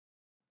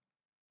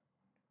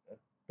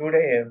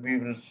Today we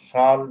will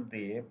solve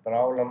the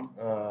problem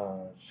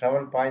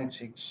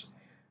 7.6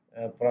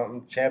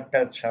 from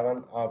chapter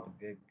 7 of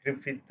the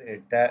Griffith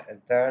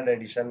third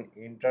edition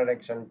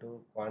Introduction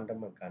to Quantum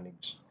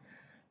Mechanics.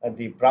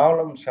 The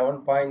problem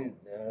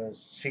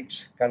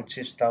 7.6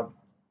 consists of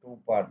two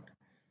parts.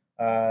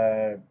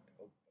 Uh,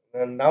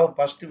 Now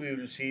first we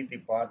will see the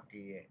part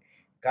A.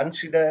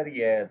 Consider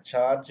a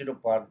charged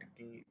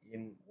particle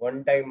in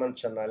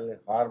one-dimensional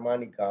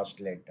harmonic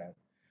oscillator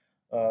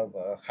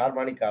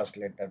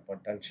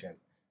potential.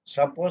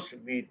 Suppose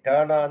we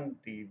turn on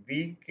the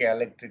weak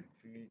electric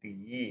field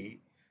E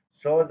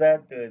so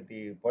that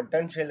the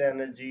potential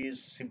energy is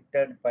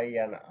shifted by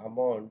an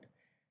amount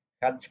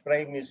H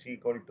prime is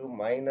equal to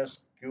minus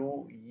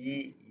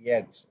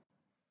QEX.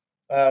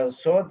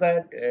 So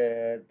that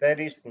there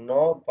is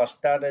no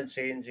first order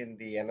change in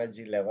the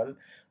energy level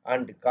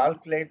and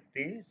calculate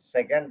the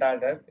second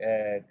order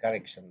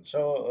correction.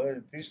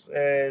 So this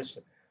is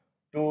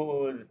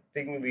two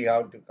things we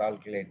have to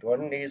calculate.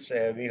 One is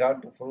we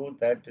have to prove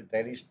that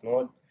there is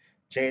no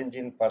change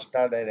in first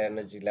order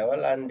energy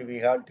level, and we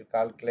have to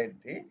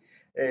calculate the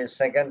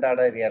second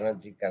order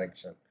energy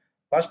correction.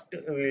 First,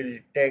 we will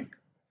take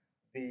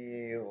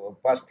the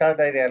first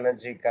order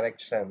energy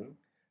correction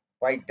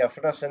by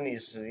definition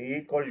is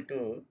equal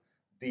to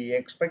the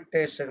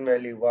expectation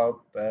value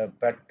of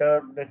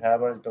perturbed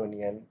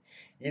Hamiltonian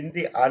in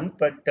the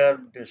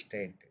unperturbed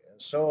state.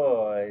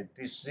 So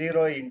this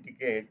zero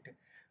indicate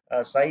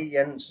psi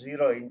n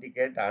zero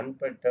indicate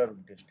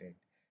unperturbed state.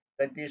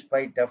 That is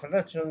by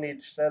definition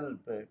itself.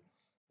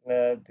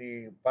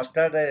 The first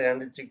order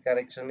energy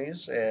correction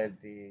is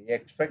the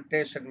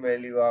expectation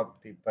value of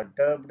the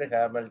perturbed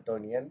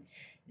Hamiltonian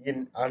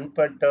in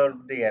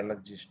unperturbed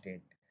energy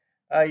state.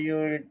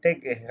 You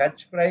take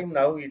H prime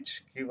now,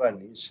 it's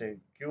given is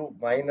Q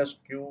minus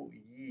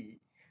QE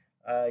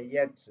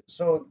X.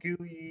 So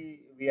QE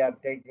we are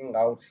taking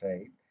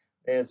outside.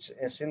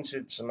 Since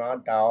it's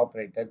not a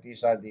operator,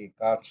 these are the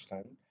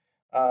constant.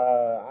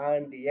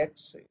 And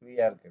X we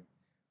are given.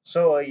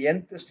 So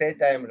nth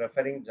state I am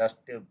referring just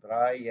to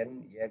bra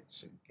n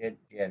x get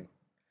n.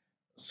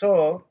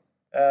 So,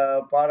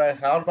 for a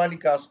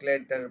harmonic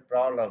oscillator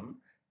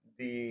problem,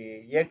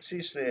 the x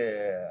is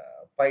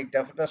by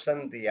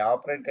definition the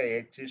operator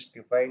x is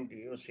defined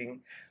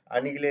using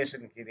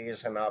annihilation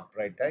creation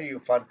operator. You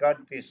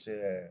forgot this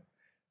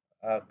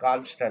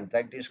constant,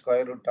 that is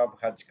square root of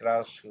h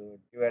cross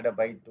divided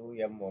by 2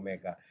 m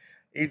omega.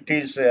 It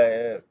is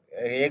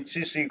x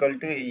is equal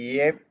to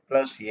a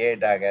plus a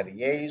dagger.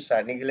 A is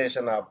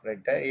annihilation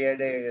operator, a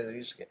dagger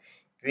is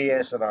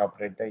creation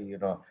operator, you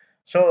know.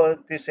 So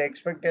this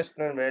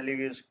expectation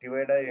value is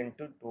divided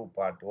into two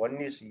parts. One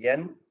is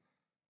n,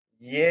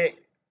 a,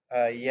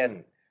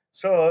 n.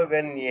 So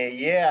when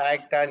a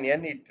act on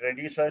n, it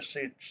reduces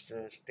its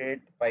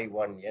state by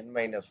 1, n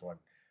minus 1.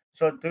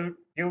 So due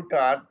to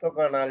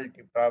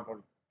orthogonality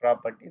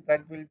property,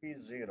 that will be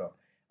 0.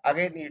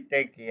 Again, you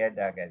take a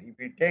dagger. If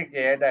you take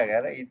a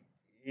dagger, it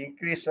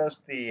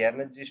increases the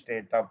energy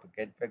state of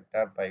get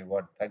vector by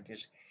 1. That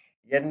is,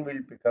 n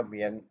will become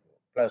n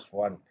plus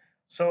 1.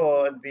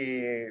 So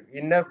the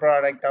inner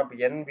product of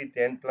n with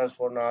n plus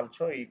 1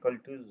 also equal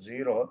to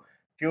 0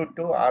 due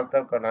to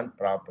orthogonal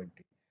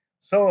property.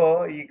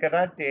 So you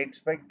cannot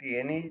expect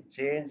any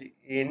change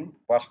in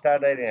first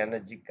order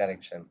energy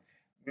correction.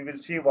 We will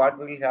see what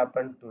will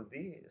happen to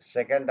the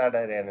second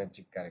order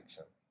energy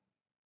correction.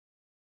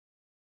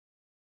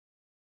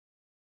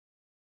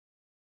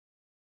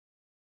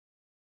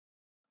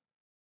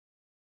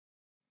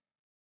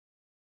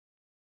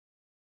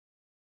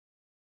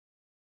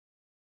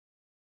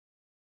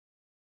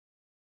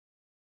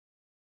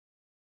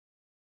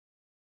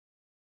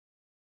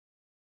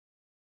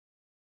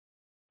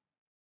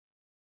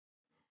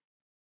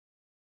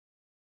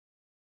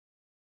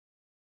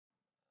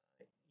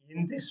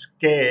 In this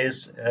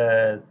case,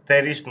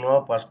 there is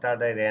no first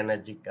order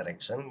energy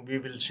correction. We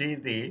will see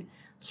the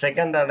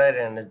second order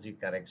energy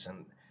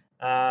correction.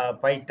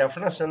 By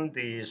definition,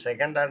 the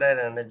second order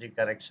energy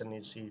correction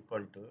is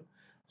equal to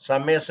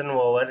summation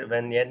over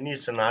when n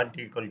is not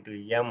equal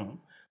to m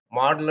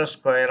modulus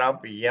square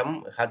of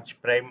m h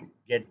prime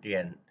get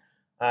n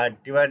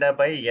divided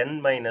by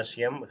n minus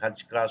m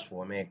h cross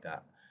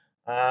omega.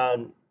 Uh,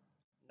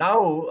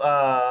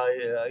 Now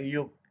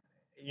you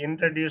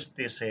introduce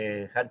this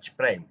H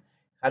prime.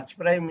 H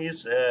prime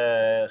is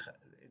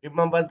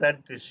remember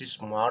that this is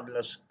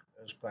modulus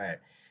square.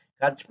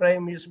 H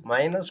prime is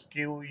minus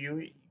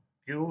QEX.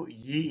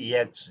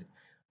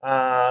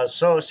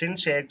 So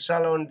since x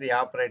alone the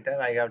operator,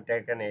 I have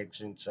taken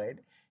x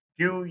inside.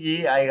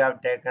 QE I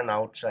have taken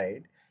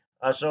outside.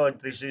 So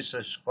this is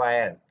a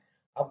square.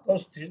 Of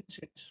course, since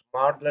it's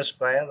modulus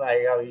square,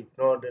 I have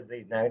ignored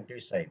the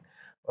negative side.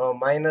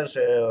 Minus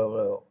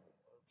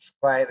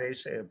square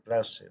is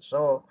plus.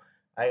 So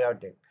I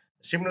have taken.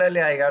 Similarly,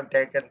 I have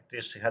taken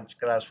this h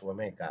cross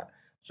omega.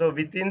 So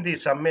within the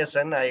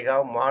summation, I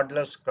have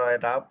modulus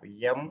square of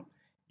m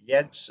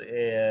x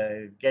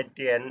get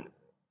n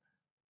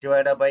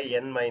divided by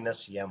n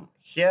minus m.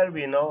 Here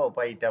we know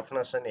by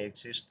definition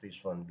x is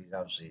this one we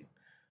have seen.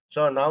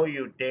 So now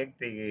you take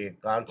the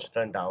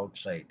constant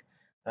outside.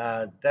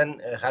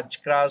 Then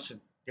H cross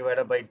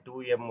divided by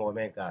 2m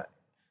omega.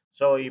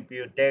 So if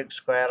you take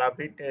square of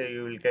it,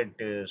 you will get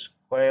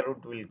square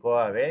root will go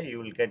away. You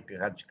will get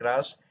H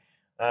cross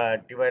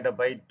divided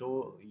by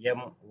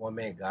 2m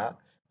omega.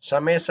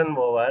 Summation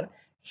over.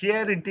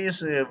 Here it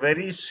is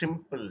very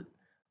simple.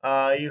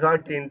 You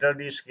have to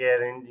introduce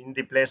here in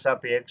the place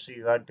of x,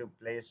 you have to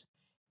place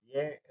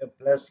a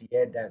plus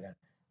a dagger.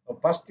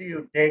 First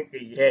you take a.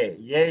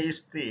 A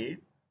is the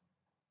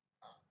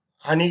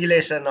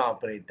annihilation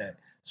operator.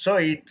 So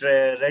it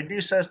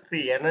reduces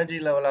the energy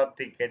level of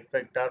the get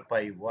vector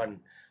by 1.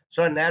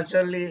 So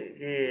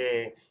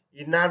naturally,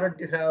 in order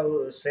to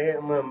have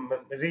same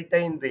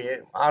retain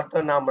the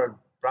orthonormal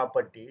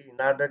property,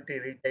 in order to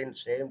retain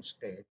same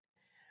state,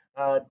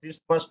 this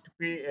must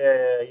be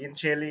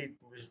initially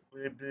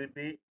it will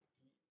be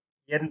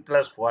n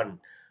plus 1,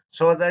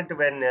 so that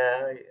when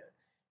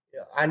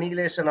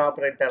annihilation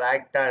operator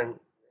act on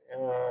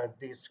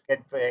this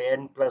get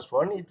n plus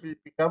 1, it will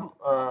become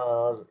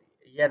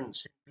n,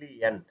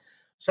 simply n.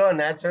 So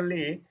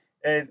naturally,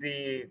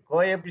 the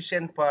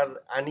coefficient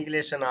for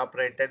annihilation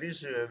operator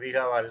is, we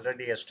have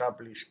already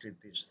established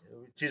this,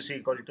 which is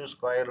equal to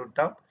square root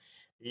of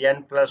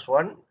n plus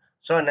 1.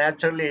 So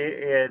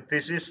naturally,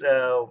 this is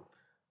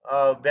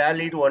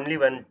valid only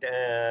when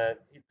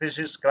this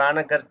is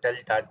Kronecker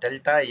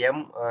delta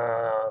m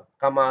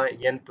comma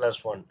n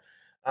plus 1.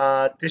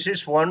 This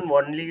is one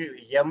only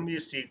m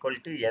is equal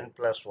to n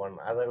plus 1,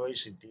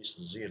 otherwise it is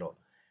 0.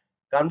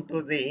 Come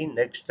to the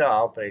next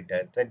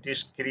operator, that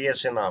is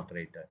creation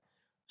operator.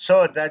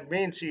 So that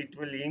means it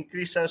will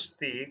increase us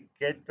the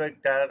get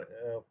vector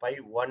by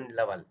one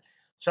level.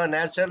 So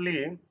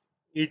naturally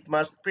it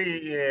must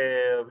be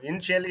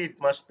initially it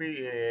must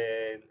be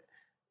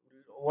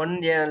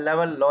one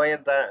level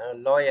lower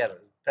lower.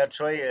 That's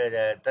why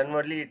then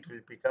only it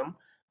will become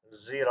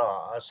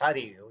 0.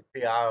 Sorry,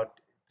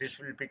 this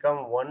will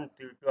become 1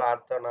 due to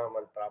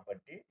orthonormal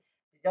property,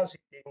 because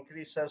it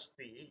increases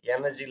the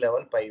energy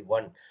level by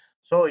 1.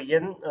 So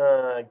n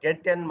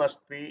get n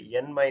must be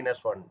n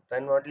minus 1,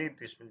 then only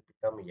this will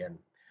become n.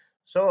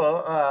 So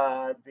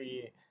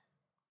the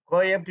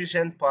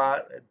coefficient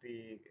for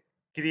the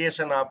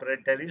creation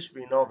operator is,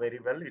 we know very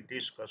well, it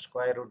is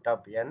square root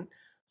of n.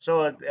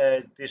 So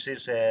this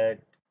is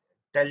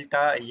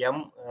delta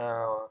m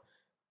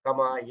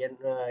comma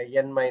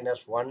n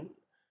minus 1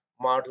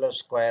 modulus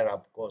square,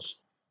 of course.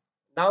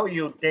 Now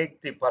you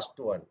take the first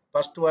one.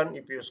 First one,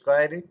 if you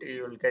square it,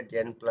 you will get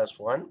n plus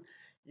 1.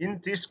 In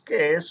this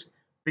case,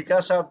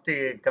 because of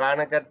the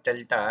Kronecker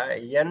delta,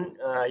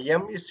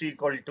 m is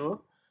equal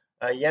to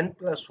n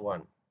plus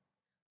 1.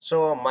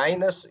 So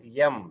minus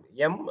m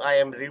I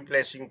am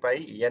replacing by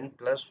n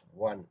plus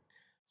 1.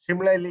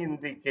 Similarly, in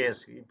the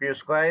case, if you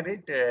square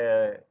it,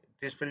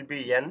 this will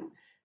be n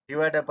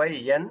divided by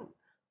n.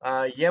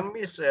 M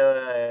is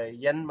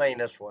n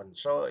minus 1.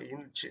 So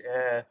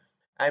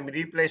I am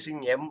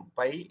replacing m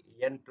by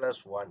n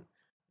plus 1.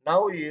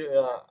 Now,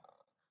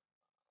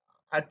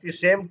 at the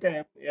same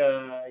time,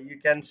 you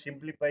can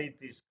simplify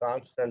this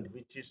constant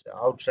which is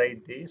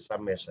outside the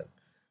summation.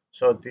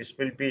 So this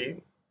will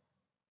be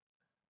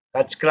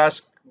H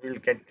cross will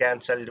get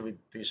cancelled with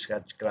this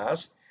H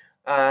cross.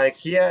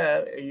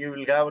 Here you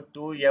will have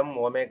 2m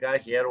omega,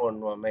 here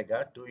 1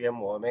 omega,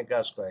 2m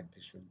omega squared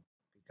this will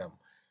become.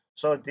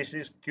 So this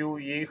is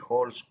QE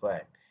whole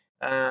square.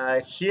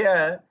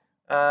 Here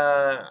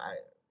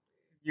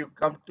you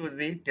come to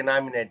the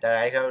denominator.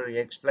 I have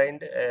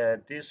explained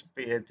this.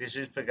 This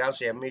is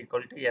because m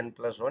equal to n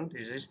plus 1.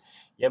 This is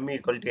m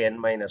equal to n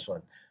minus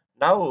 1.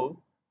 Now,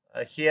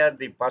 here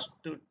the first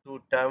two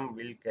term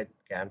will get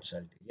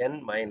cancelled,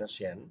 n minus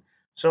n.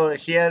 So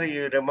here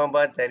you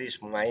remember there is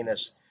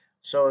minus.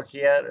 So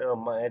here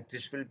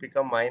this will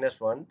become minus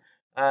 1.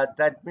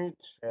 That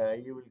means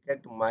you will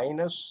get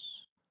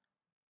minus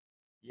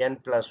n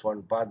plus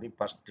 1 for the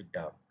first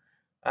term.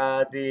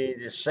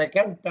 The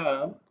second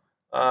term,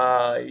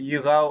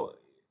 you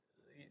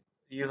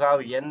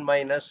have n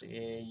minus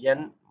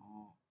n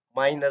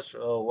minus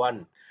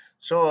 1.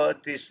 So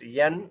this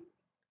n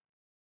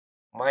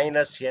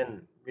minus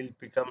n will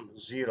become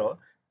 0.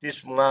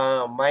 This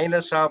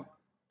minus of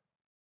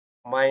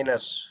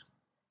minus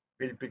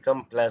will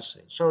become plus.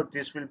 So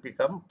this will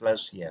become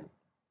plus n.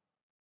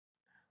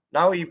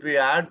 Now if we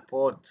add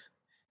both,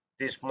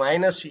 this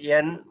minus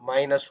n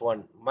minus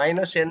 1,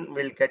 minus n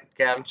will get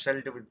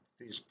cancelled with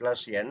this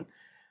plus n.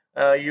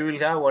 You will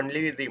have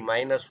only the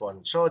minus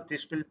 1. So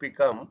this will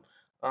become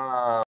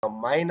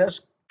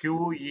minus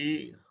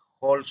QE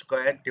whole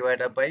square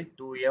divided by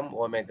 2m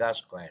omega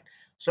square.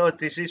 So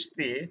this is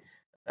the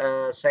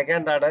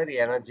second order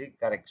energy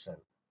correction.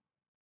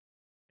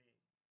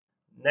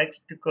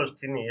 Next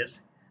question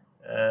is,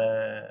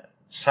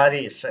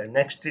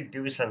 next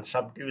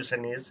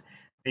subdivision is,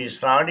 the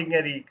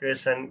Schrodinger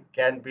equation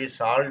can be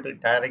solved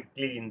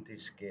directly in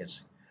this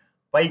case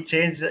by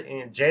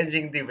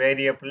changing the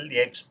variable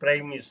x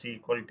prime is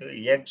equal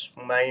to x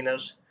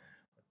minus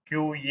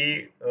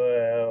QE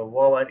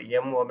over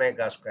m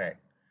omega square.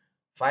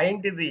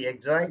 Find the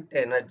exact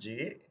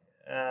energy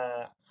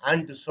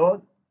and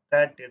so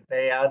that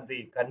they are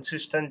the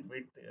consistent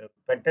with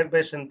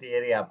perturbation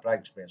theory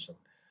approximation.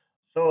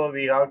 So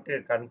we have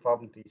to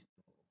confirm this.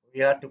 We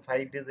have to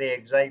find the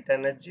exact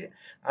energy,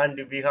 and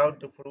we have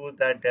to prove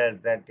that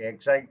that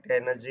exact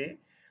energy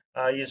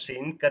is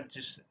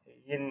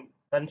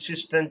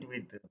inconsistent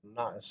with,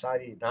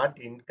 sorry, not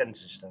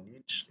inconsistent.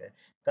 It's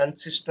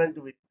consistent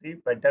with the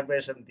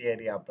perturbation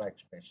theory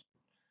approximation.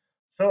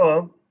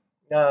 So,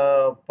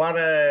 for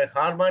a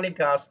harmonic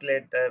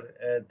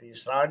oscillator, the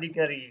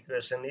Schrodinger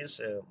equation is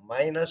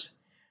minus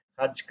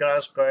h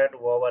cross squared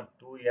over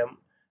 2m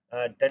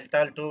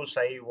delta 2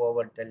 psi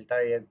over delta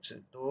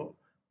x2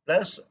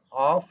 plus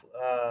of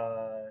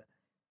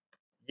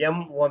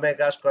m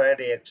omega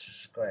squared x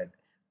squared.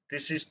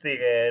 This is the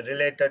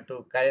related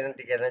to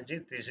kinetic energy.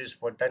 This is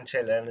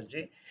potential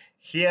energy.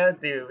 Here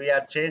we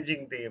are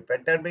changing the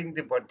perturbing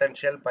the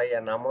potential by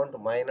an amount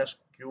minus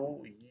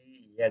q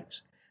e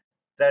x.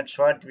 That's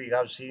what we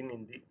have seen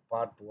in the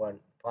part 1,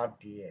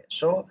 part A.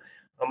 So,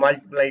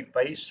 multiplied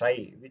by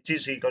psi, which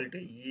is equal to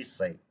E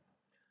psi.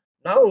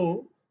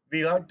 Now, we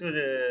have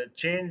to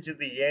change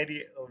the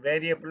area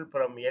variable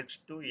from x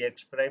to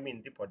x prime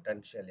in the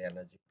potential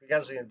energy,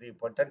 because in the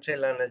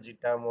potential energy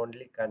term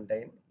only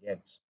contain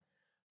x.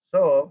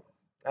 So,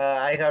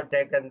 I have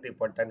taken the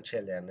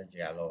potential energy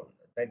alone.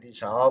 That is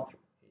half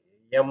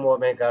m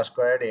omega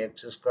squared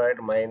x squared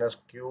minus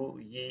q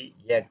e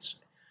x.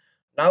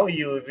 Now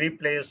you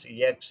replace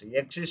x.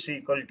 X is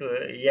equal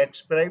to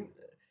x prime.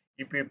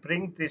 If you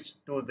bring this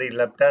to the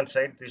left hand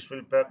side, this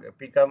will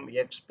become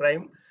x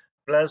prime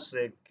plus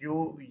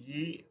q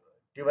e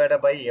divided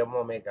by m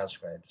omega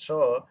squared.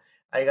 So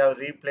I have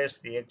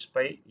replaced the x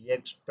by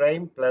x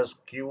prime plus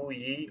q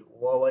e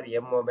over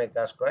m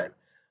omega squared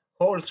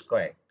whole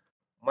square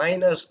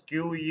minus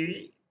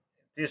QE.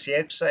 This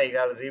x I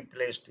have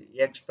replaced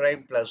x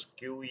prime plus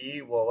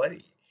QE over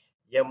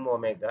m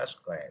omega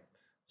square.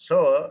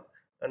 So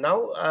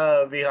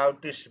now we have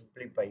to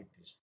simplify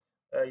this.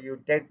 You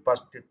take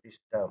first this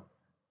term.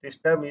 This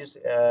term is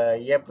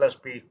a plus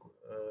b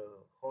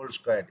whole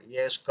squared.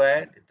 A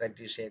squared, that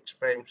is x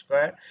prime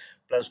squared,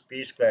 plus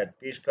b squared.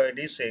 B squared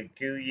is a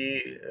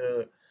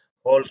QE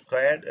whole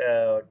squared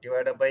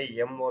divided by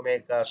m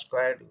omega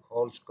squared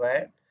whole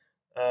squared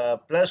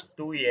plus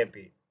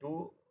 2ab,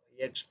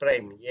 2x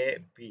prime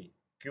ab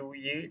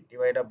QE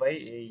divided by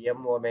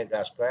m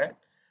omega square,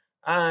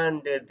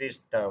 and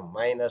this term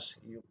minus,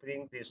 you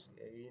bring this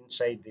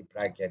inside the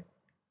bracket,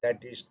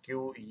 that is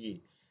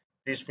QE.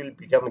 This will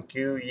become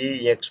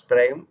QE x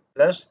prime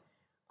plus,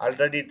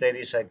 already there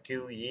is a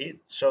QE,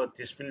 so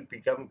this will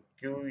become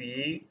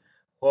QE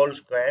whole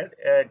square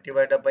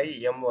divided by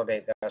m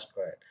omega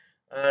square.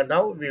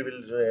 Now we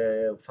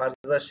will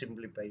further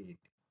simplify it.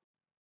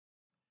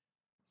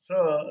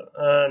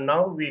 So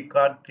now we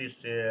got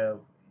this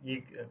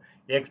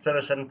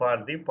expression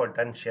for the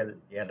potential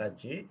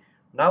energy.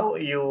 Now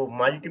you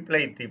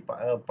multiply the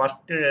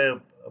first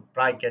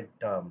bracket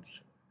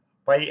terms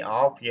by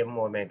half m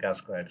omega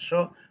squared.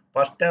 So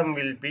first term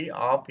will be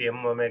half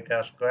m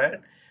omega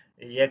squared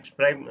x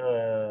prime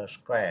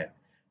squared.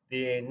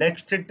 The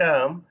next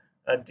term,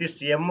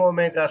 this m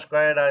omega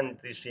squared and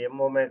this m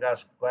omega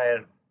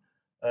squared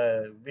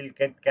will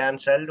get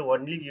cancelled.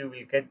 Only you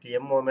will get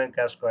m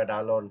omega squared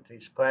alone. The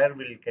square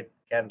will get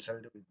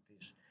cancelled with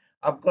this.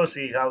 Of course,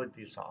 we have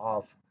this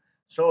half.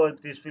 So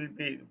this will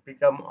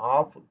become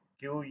half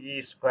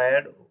QE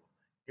squared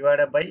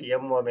divided by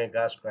m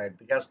omega squared,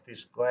 because the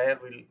square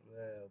will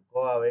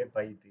go away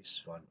by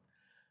this one.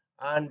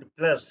 And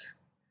plus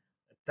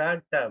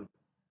third term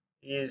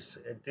is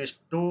this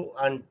 2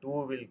 and 2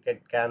 will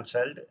get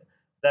cancelled.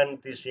 Then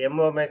this m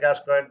omega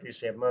squared,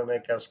 this m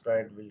omega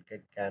squared will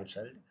get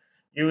cancelled.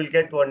 You will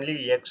get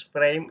only x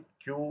prime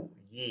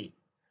QE.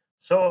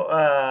 So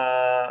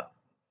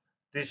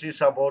this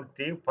is about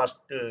the first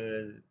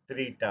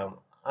three term.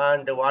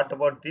 And what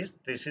about this?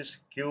 This is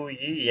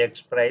QE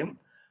x prime.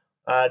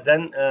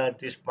 Then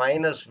this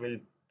minus will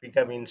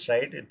become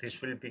inside.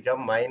 This will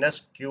become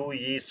minus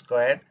QE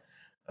squared,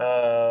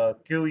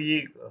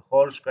 QE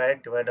whole square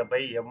divided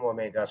by m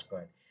omega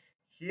square.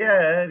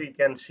 Here you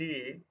can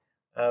see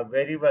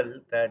very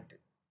well that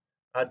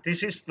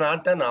this is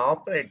not an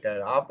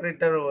operator.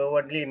 Operator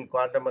only in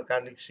quantum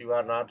mechanics you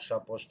are not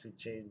supposed to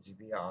change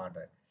the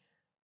order.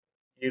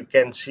 You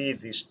can see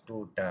these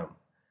two terms.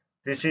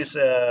 This is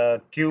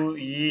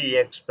QE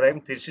x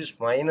prime. This is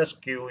minus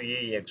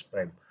QE x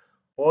prime.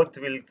 Both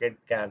will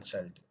get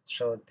cancelled.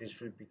 So this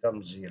will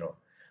become 0.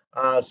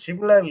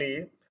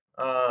 Similarly,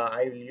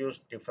 I will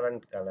use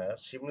different color.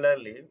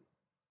 Similarly,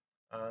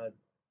 uh,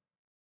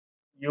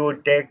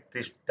 you take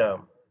this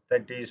term,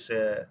 that is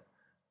uh,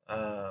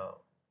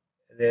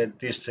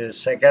 this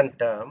second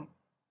term.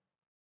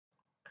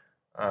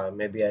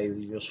 Maybe I will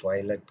use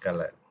violet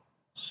color.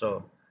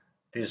 So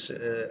this,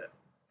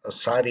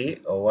 sorry,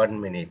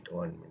 1 minute,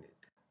 1 minute.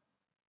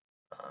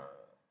 Uh,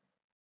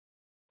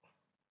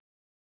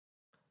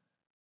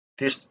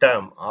 this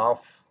term of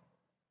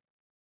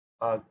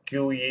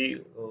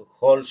QE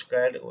whole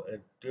squared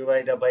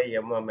divided by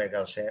m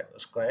omega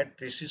squared.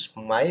 This is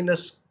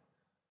minus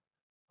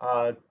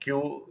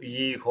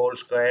QE whole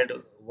squared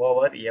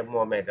over m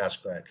omega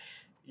squared.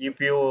 If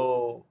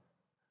you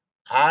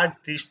add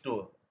these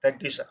two,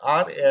 that is,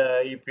 or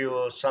if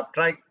you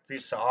subtract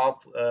this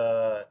of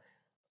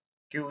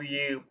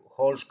QE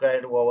whole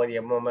squared over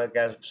m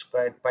omega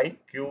squared by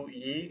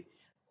QE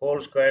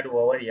whole squared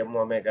over m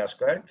omega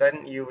squared,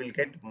 then you will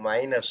get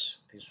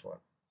minus this one,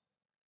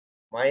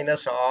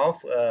 minus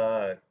of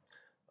uh,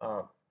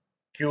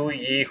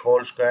 QE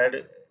whole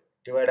squared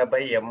divided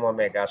by m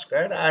omega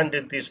squared, and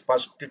this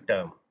first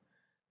term.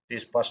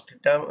 This first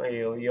term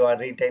you are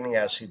retaining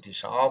as it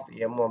is of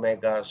m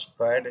omega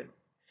squared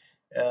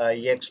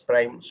x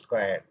prime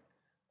squared,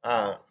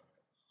 uh,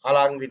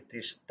 along with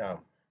this term.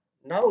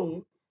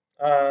 Now,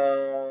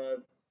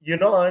 you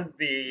know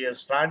the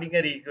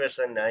Schrodinger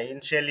equation.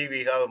 Initially,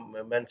 we have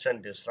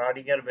mentioned the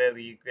Schrodinger wave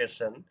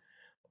equation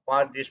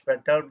for this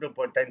perturbed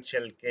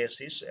potential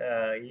case is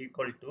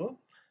equal to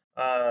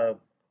uh,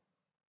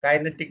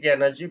 kinetic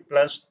energy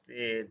plus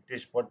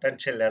this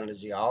potential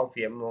energy of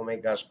m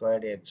omega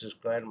squared x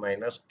squared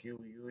minus q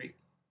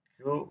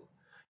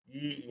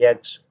e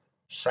x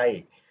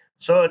psi.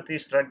 So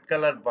this red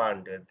color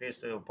bond,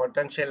 this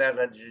potential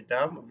energy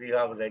term, we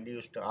have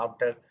reduced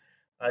after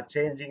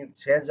change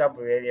of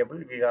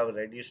variable. We have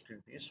reduced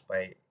this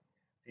by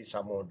this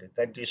amount.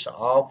 That is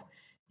of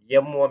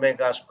m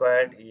omega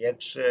squared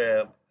x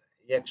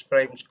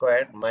prime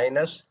squared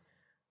minus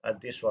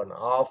this one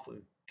of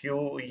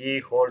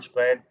QE whole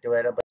squared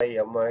divided by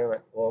m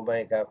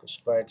omega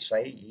squared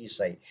psi E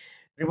psi.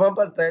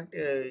 Remember that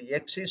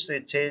x is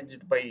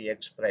changed by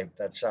x prime.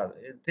 That's all.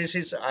 This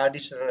is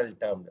additional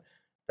term.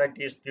 That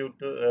is due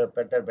to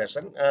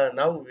perturbation.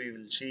 Now we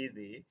will see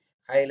the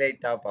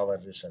highlight of our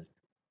result.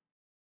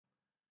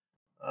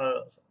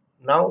 Uh,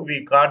 Now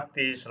we got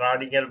the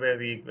Schrodinger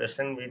wave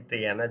equation with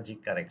the energy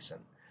correction.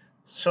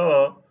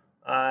 So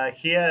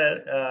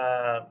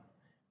here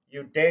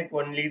you take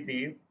only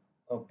the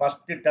first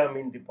term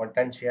in the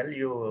potential,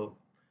 you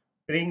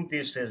bring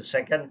this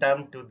second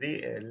term to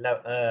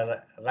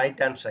the right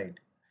hand side.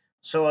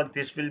 So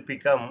this will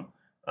become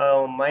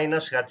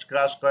minus h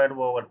cross squared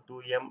over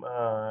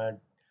 2m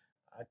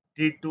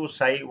t2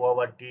 psi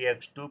over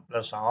tx2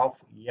 plus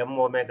half m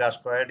omega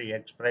squared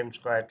x prime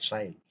squared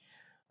psi.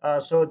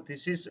 So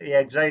this is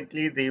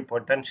exactly the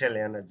potential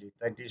energy,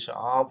 that is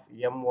of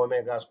m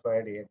omega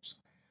squared x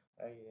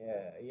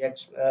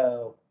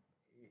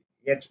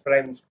x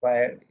prime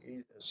squared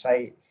is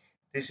psi.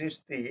 This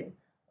is the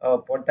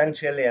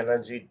potential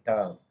energy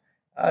term.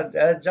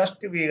 Just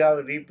we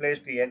have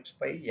replaced x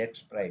by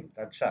x prime.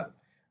 That's all.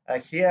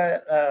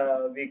 Here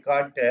we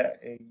got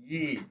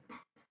E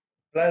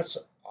plus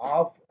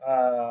of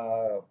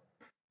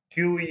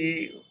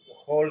QE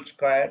whole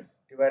square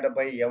divided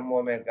by m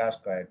omega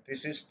square.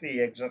 This is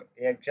the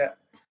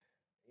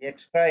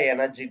extra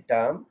energy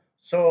term.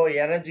 So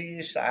energy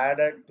is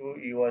added to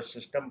your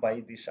system by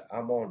this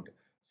amount.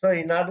 So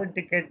in order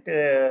to get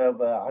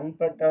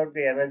unperturbed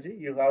energy,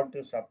 you have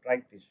to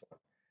subtract this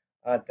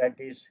one. That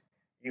is,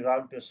 you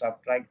have to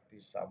subtract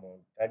this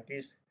amount. That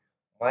is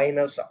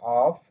minus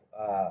of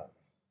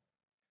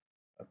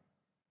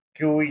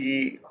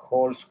QE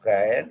whole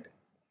squared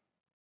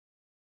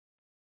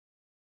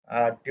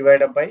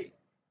divided by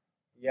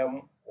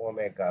m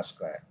omega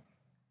square.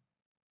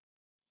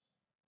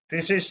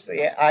 This is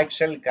the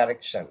actual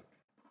correction,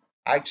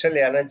 actual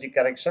energy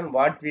correction,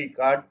 what we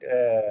got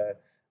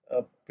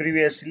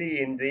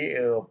previously in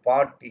the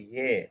part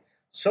A.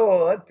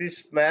 So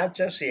this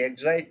matches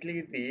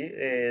exactly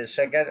the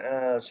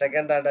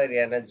second order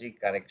energy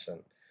correction.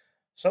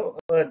 So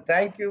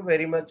thank you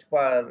very much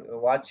for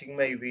watching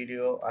my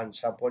video and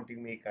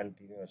supporting me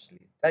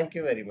continuously. Thank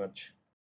you very much.